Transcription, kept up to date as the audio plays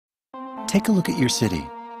Take a look at your city.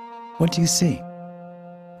 What do you see?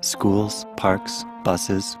 Schools, parks,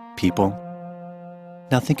 buses, people.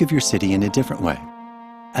 Now think of your city in a different way,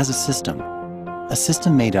 as a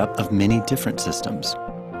system made up of many different systems,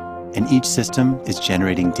 and each system is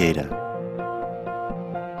generating data.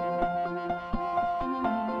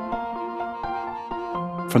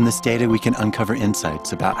 From this data, we can uncover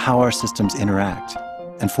insights about how our systems interact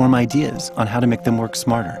and form ideas on how to make them work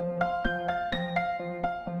smarter.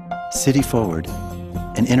 City Forward,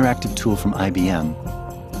 an interactive tool from IBM,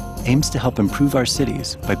 aims to help improve our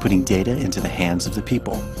cities by putting data into the hands of the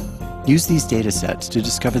people. Use these data sets to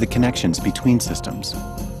discover the connections between systems,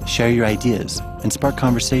 share your ideas, and spark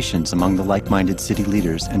conversations among the like-minded city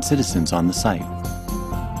leaders and citizens on the site.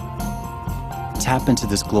 Tap into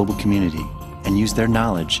this global community and use their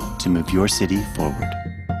knowledge to move your city forward.